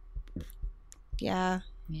 Yeah.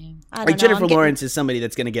 Like, Jennifer Lawrence is somebody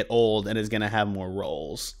that's going to get old and is going to have more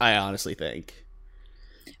roles, I honestly think.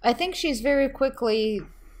 I think she's very quickly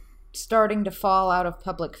starting to fall out of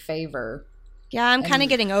public favor. Yeah, I'm kind of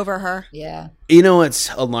getting over her. Yeah. You know what's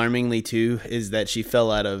alarmingly, too, is that she fell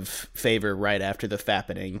out of favor right after the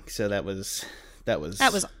fappening. So that was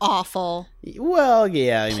awful. Well,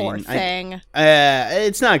 yeah. Poor thing.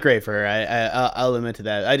 It's not great for her. I'll admit to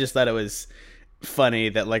that. I just thought it was funny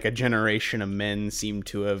that like a generation of men seem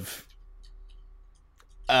to have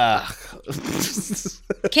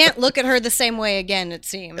can't look at her the same way again, it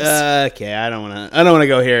seems. Okay, I don't want to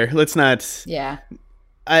go here. Let's not. Yeah.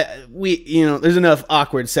 There's enough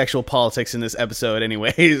awkward sexual politics in this episode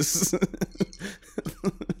anyways.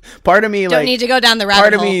 Part of me don't need to go down the rabbit hole.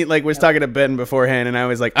 Part of me like was talking to Ben beforehand, and I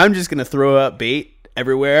was like, I'm just going to throw up bait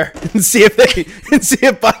everywhere and see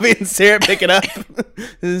if Bobby and Sarah pick it up.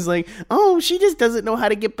 It's like, oh, she just doesn't know how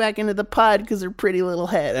to get back into the pod because her pretty little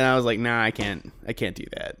head. And I was like, nah, I can't do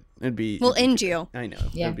that. We'll end you. I know.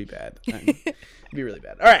 Yeah. It'd be bad. It'd be really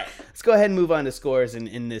bad. All right, let's go ahead and move on to scores and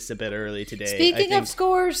end this a bit early today. Speaking of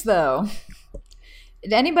scores, though,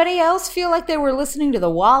 did anybody else feel like they were listening to the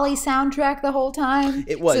WALL-E soundtrack the whole time?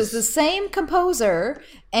 It was. So it's the same composer,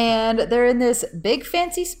 and they're in this big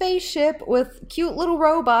fancy spaceship with cute little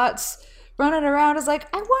robots running around. It's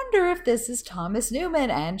like, I wonder if this is Thomas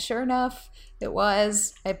Newman, and sure enough, it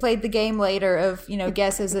was. I played the game later of,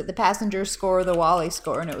 guess, is it the passenger score or the WALL-E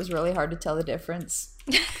score, and it was really hard to tell the difference.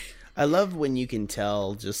 I love when you can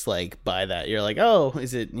tell just like by that. You're like, oh,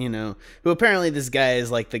 is it, who apparently this guy is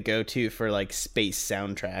like the go-to for like space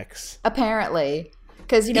soundtracks. Apparently.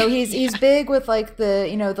 Because, he's big with like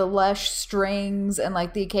the, the lush strings and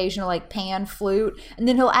like the occasional like pan flute. And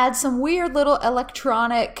then he'll add some weird little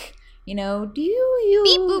electronic,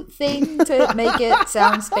 do thing to make it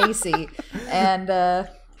sound spacey. And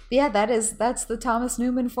yeah, that's the Thomas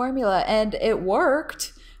Newman formula. And it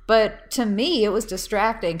worked. But to me, it was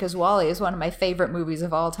distracting because WALL-E is one of my favorite movies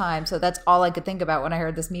of all time. So that's all I could think about when I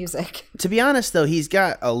heard this music. To be honest, though, he's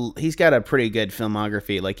got a pretty good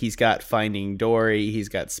filmography. Like, he's got Finding Dory, he's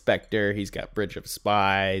got Spectre, he's got Bridge of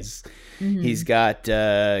Spies, he's got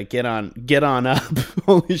Get On Up,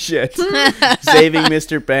 holy shit, Saving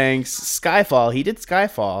Mr. Banks, Skyfall. He did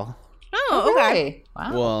Skyfall. Oh, okay.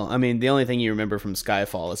 Wow. Well, I mean, the only thing you remember from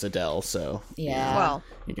Skyfall is Adele, so... Yeah. Well.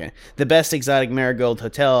 Okay. The Best Exotic Marigold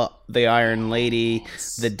Hotel, The Iron Lady,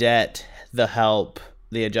 The Debt, The Help,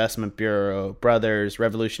 The Adjustment Bureau, Brothers,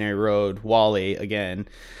 Revolutionary Road, WALL-E, again,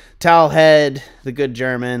 Towelhead, The Good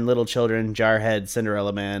German, Little Children, Jarhead,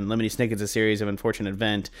 Cinderella Man, Lemony Snicket's A Series of Unfortunate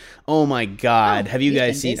Event. Oh my God. Have you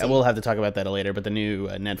guys seen, we'll have to talk about that later, but the new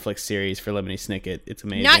Netflix series for Lemony Snicket, it's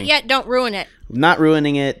amazing. Not yet, don't ruin it. Not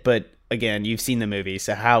ruining it, but again, you've seen the movie,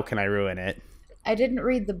 so how can I ruin it? I didn't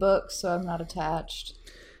read the book, so I'm not attached.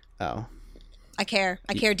 Oh. I care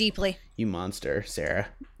deeply. You monster, Sarah.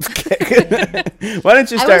 Why don't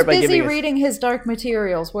you start by giving us... I was busy reading his Dark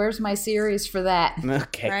Materials. Where's my series for that?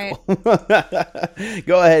 Okay, right. Cool.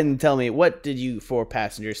 Go ahead and tell me, what did you, for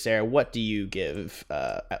Passengers, Sarah, what do you give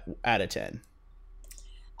out of 10?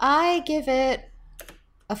 I give it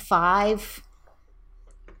a 5.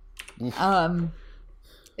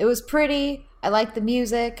 It was pretty. I liked the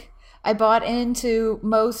music. I bought into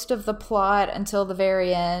most of the plot until the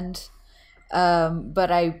very end.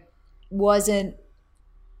 But I wasn't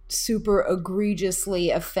super egregiously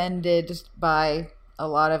offended by a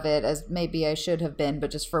lot of it, as maybe I should have been,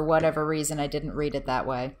 but just for whatever reason, I didn't read it that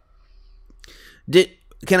way.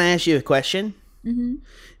 Can I ask you a question? Mm-hmm.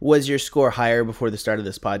 Was your score higher before the start of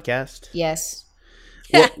this podcast? Yes.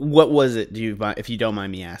 What was it, if you don't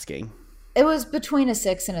mind me asking? It was between a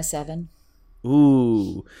 6 and a 7.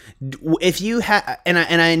 Ooh, if you have, and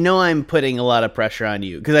I know I'm putting a lot of pressure on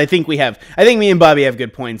you because I think me and Bobby have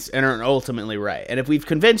good points and are ultimately right. And if we've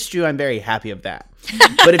convinced you, I'm very happy of that.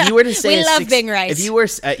 But if you were to say, we love being right. If you were,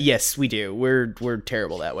 yes, we do. We're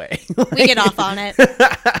terrible that way. We get off on it.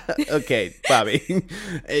 Okay, Bobby.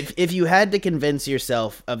 If you had to convince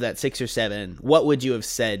yourself of that 6 or 7, what would you have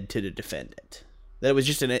said to defend it? That it was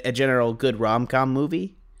just a general good rom-com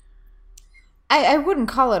movie? I wouldn't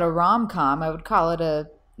call it a rom-com. I would call it a,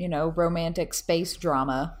 romantic space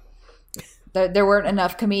drama. There weren't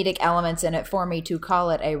enough comedic elements in it for me to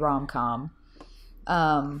call it a rom-com.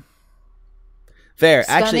 Fair.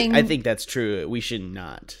 Actually, I think that's true. We should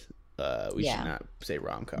not. Should not say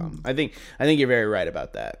rom-com. I think you're very right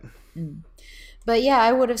about that. But yeah,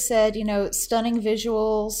 I would have said, stunning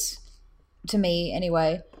visuals to me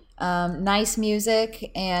anyway. Nice music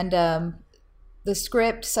and the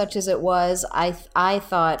script, such as it was, I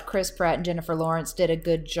thought Chris Pratt and Jennifer Lawrence did a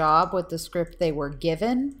good job with the script they were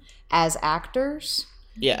given as actors.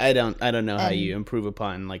 Yeah, I don't know how you improve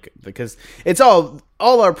upon because it's all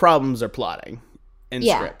our problems are plotting and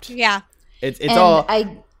script. Yeah, it's all.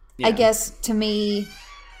 I guess to me,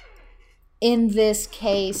 in this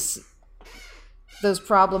case, those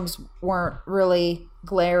problems weren't really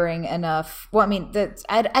glaring enough. Well, I mean,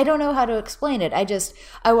 I don't know how to explain it.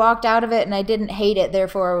 I walked out of it and I didn't hate it.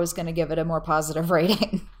 Therefore, I was going to give it a more positive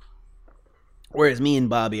rating. Whereas me and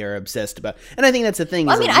Bobby are obsessed about, and I think that's the thing.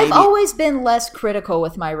 Well, I've always been less critical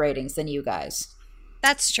with my ratings than you guys.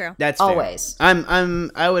 That's true. That's always. Fair.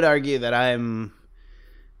 I would argue that I'm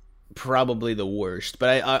probably the worst,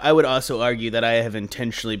 but I would also argue that I have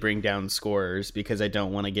intentionally bring down scores because I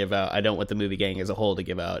don't want the movie gang as a whole to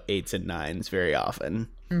give out 8s and 9s very often.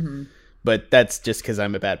 Mm-hmm. But that's just because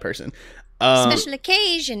I'm a bad person. Special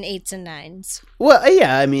occasion 8s and 9s. Well,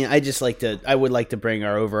 yeah, I would like to bring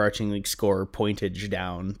our overarching score pointage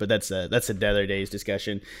down, but that's another day's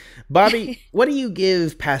discussion. Bobby, what do you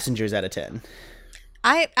give Passengers out of 10?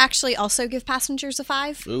 I actually also give Passengers a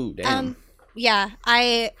 5. Ooh, damn. Yeah,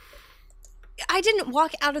 I didn't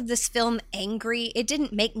walk out of this film angry. It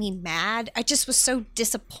didn't make me mad. I just was so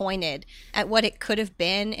disappointed at what it could have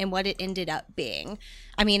been and what it ended up being.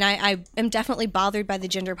 I mean, I am definitely bothered by the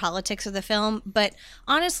gender politics of the film, but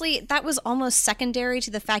honestly, that was almost secondary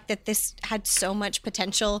to the fact that this had so much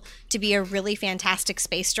potential to be a really fantastic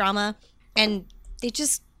space drama, and they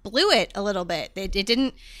just blew it a little bit. It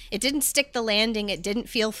didn't stick the landing. It didn't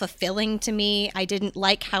feel fulfilling to me. I didn't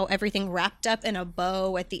like how everything wrapped up in a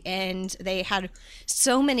bow at the end. They had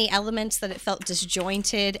so many elements that it felt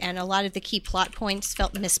disjointed, and a lot of the key plot points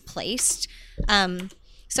felt misplaced.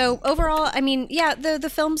 So overall, I mean, yeah, the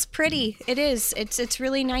film's pretty. It is. It's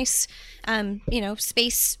really nice.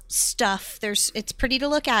 Space stuff. It's pretty to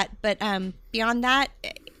look at, but beyond that,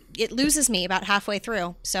 it loses me about halfway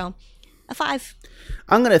through. So a 5.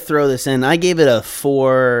 I'm going to throw this in. I gave it a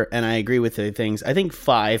 4, and I agree with the things. I think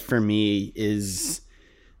 5 for me is...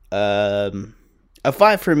 a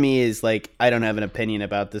 5 for me is I don't have an opinion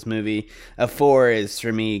about this movie. A 4 is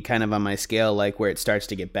for me kind of on my scale, where it starts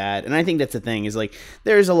to get bad. And I think that's the thing is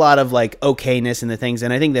there's a lot of okayness in the things.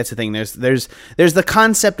 And I think that's the thing. There's the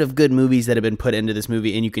concept of good movies that have been put into this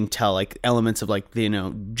movie. And you can tell elements of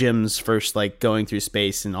Jim's first going through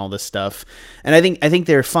space and all this stuff. And I think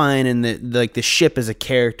they're fine. And the ship as a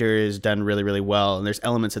character is done really, really well. And there's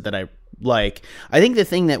elements that I like. I think the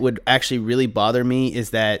thing that would actually really bother me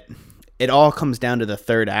is that it all comes down to the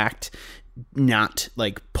third act, not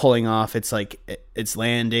like pulling off its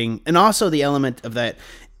landing, and also the element of that.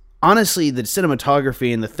 Honestly, the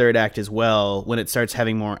cinematography in the third act as well, when it starts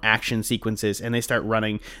having more action sequences and they start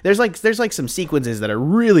running, there's like some sequences that are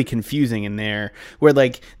really confusing in there, where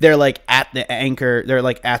like they're like at the anchor, they're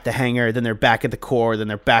like at the hangar, then they're back at the core, then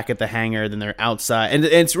they're back at the hangar, then they're outside, and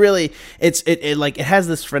it's really it has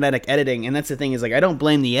this frenetic editing, and that's the thing is like I don't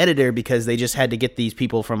blame the editor because they just had to get these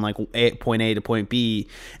people from like point A to point B,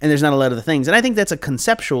 and there's not a lot of the things, and I think that's a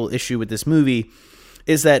conceptual issue with this movie,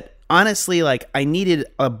 is that honestly, like, I needed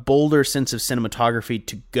a bolder sense of cinematography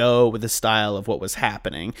to go with the style of what was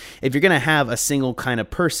happening. If you're going to have a single kind of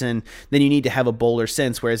person, then you need to have a bolder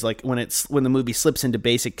sense. Whereas, like, when the movie slips into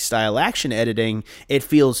basic style action editing, it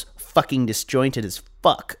feels fucking disjointed as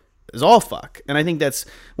fuck. Is all fuck. And I think that's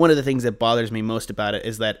one of the things that bothers me most about it,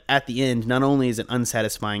 is that at the end, not only is it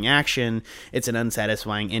unsatisfying action, it's an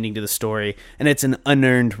unsatisfying ending to the story, and it's an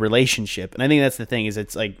unearned relationship. And I think that's the thing, is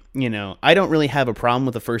it's like, you know, I don't really have a problem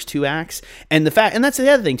with the first two acts. And and that's the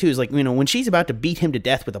other thing too, is like, you know, when she's about to beat him to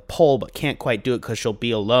death with a pole, but can't quite do it because she'll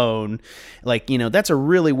be alone, like, you know, that's a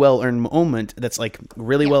really well-earned moment that's like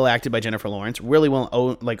really well acted by Jennifer Lawrence, really well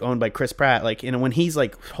owned by Chris Pratt. Like, you know, when he's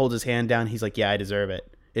like, holds his hand down, he's like, yeah, I deserve it.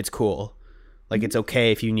 It's cool. Like, it's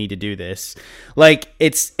okay if you need to do this. Like,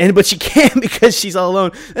 but she can't because she's all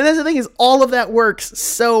alone. And that's the thing, is all of that works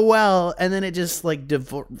so well. And then it just like,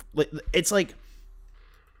 it's like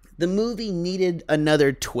the movie needed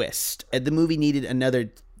another twist. And the movie needed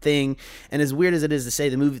another thing. And as weird as it is to say,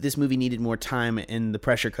 this movie needed more time in the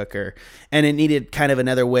pressure cooker, and it needed kind of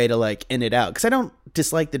another way to like end it out. Because I don't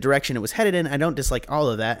dislike the direction it was headed in. I don't dislike all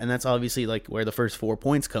of that, and that's obviously like where the first 4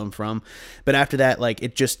 points come from. But after that, like,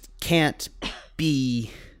 it just can't be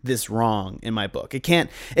this wrong in my book. It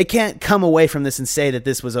can't come away from this and say that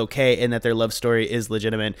this was okay and that their love story is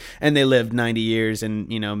legitimate and they lived 90 years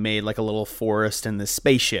and, you know, made like a little forest and this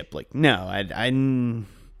spaceship. Like, no, I'm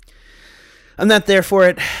not there for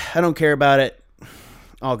it. I don't care about it.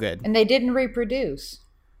 All good. And they didn't reproduce.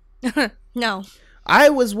 No. I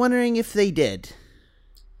was wondering if they did.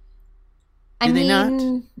 Did they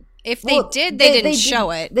not? If they did, they didn't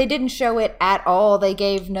show it. They didn't show it at all. They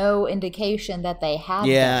gave no indication that they had.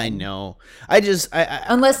 Yeah, them. I know.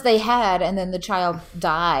 Unless they had, and then the child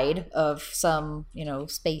died of some, you know,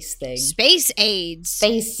 space thing. Space AIDS.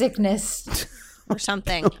 Space sickness. Or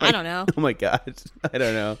something. I don't know. Oh my God. I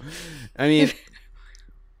don't know. I mean,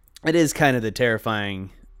 it is kind of the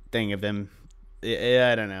terrifying thing of them.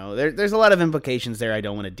 I don't know. There's a lot of implications there I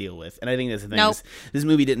don't want to deal with. And I think that's the thing. Nope. This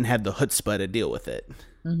movie didn't have the chutzpah to deal with it.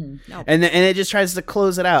 Mm-hmm. Nope. And it just tries to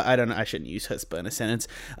close it out. I don't know. I shouldn't use chutzpah in a sentence.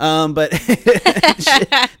 But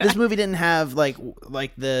this movie didn't have like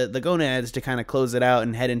the gonads to kind of close it out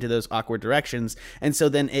and head into those awkward directions. And so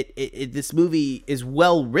then this movie is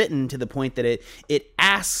well written to the point that it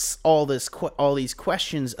asks all these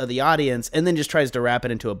questions of the audience and then just tries to wrap it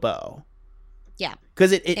into a bow. Yeah.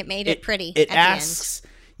 Because it made it pretty. It asks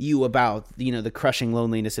you about, you know, the crushing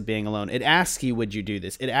loneliness of being alone. It asks you, would you do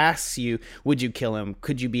this? It asks you, would you kill him?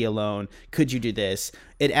 Could you be alone? Could you do this?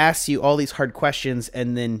 It asks you all these hard questions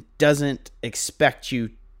and then doesn't expect you.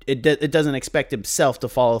 It doesn't expect itself to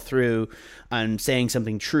follow through on saying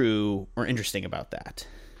something true or interesting about that.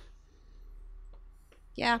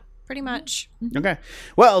 Yeah. Pretty much. Okay.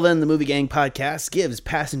 Well, then the Movie Gang podcast gives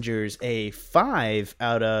Passengers a 5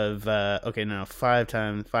 out of 5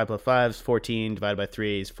 times 5 plus 5 is 14 divided by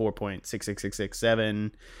 3 is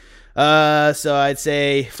 4.66667. So I'd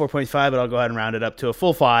say 4.5, but I'll go ahead and round it up to a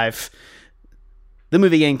full 5. The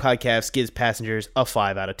Movie Gang podcast gives Passengers a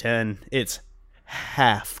 5 out of 10. It's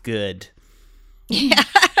half good. Yeah.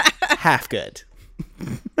 Half good.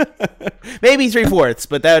 Maybe 3/4,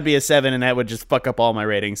 but that would be a 7, and that would just fuck up all my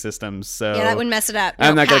rating systems. So yeah, that would mess it up.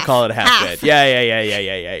 I'm not gonna call it half good.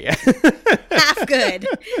 Yeah. Half good.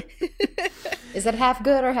 Is it half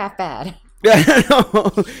good or half bad?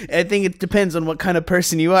 I think it depends on what kind of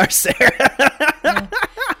person you are, Sarah. Yeah.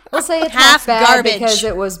 We'll say it's half bad garbage because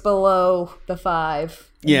it was below the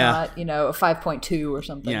 5. Yeah. Not, you know, a 5.2 or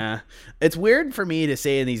something. Yeah. It's weird for me to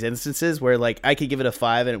say in these instances where, like, I could give it a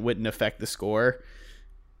 5 and it wouldn't affect the score.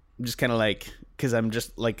 I'm just kind of like, because I'm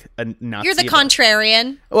just like a Nazi. You're the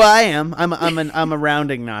contrarian. Well, I am. I'm a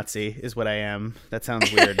rounding Nazi is what I am. That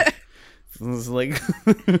sounds weird. It's like,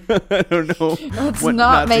 I don't know. Let's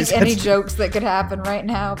not make any jokes that could happen right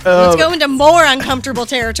now. Let's go into more uncomfortable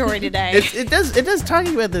territory today. It does.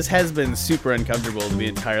 Talking about this has been super uncomfortable, to be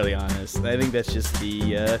entirely honest. I think that's just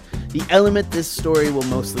the element this story will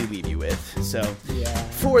mostly leave you with. So,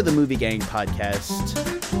 for the Movie Gang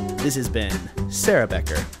podcast, this has been Sarah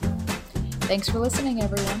Becker. Thanks for listening,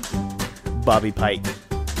 everyone. Bobby Pike.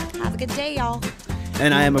 Have a good day, y'all.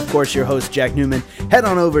 And I am, of course, your host, Jack Newman. Head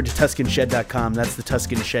on over to TuscanShed.com. That's the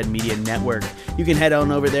Tuscan Shed Media Network. You can head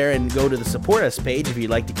on over there and go to the Support Us page if you'd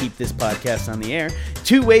like to keep this podcast on the air.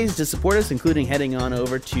 2 ways to support us, including heading on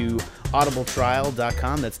over to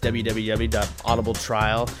audibletrial.com. That's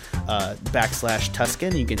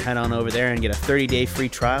www.audibletrial.com/Tuscan. You can head on over there and get a 30-day free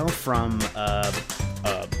trial from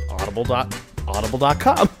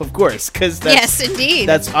audible.com, of course. Yes, indeed.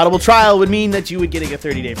 That's Audible Trial would mean that you would get a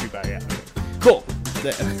 30-day free trial. Yeah. Cool.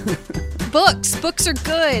 Books are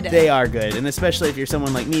good. They are good, and especially if you're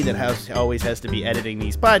someone like me that always has to be editing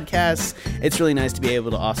these podcasts, it's really nice to be able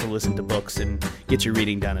to also listen to books and get your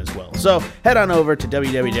reading done as well. So head on over to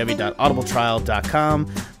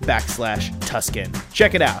www.audibletrial.com/Tuscan.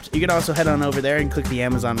 Check it out. You can also head on over there and click the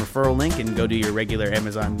Amazon referral link and go do your regular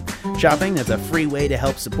Amazon shopping. That's a free way to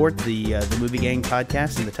help support the Movie Gang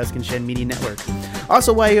podcast and the Tuscan Shed Media Network.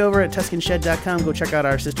 Also, while you're over at TuscanShed.com, go check out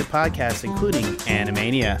our sister podcasts, including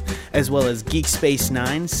Animania, as well as Geek Space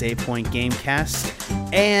 9, Save Point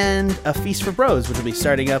Gamecast, and A Feast for Bros, which will be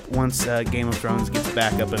starting up once Game of Thrones gets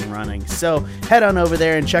back up and running. So head on over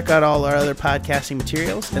there and check out all our other podcasting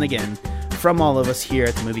materials. And again, from all of us here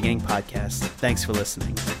at the Movie Gang Podcast, thanks for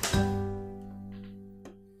listening.